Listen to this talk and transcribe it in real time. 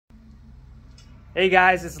Hey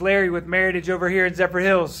guys, it's Larry with Meritage over here in Zephyr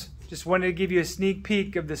Hills. Just wanted to give you a sneak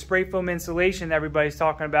peek of the spray foam insulation that everybody's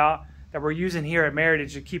talking about that we're using here at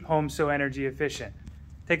Meritage to keep homes so energy efficient.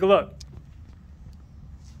 Take a look.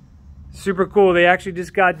 Super cool. They actually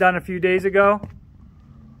just got done a few days ago.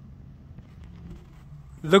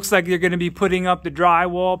 Looks like they're going to be putting up the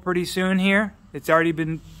drywall pretty soon here. It's already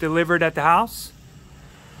been delivered at the house.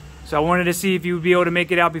 So I wanted to see if you would be able to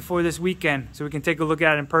make it out before this weekend so we can take a look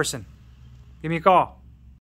at it in person. Give me a call.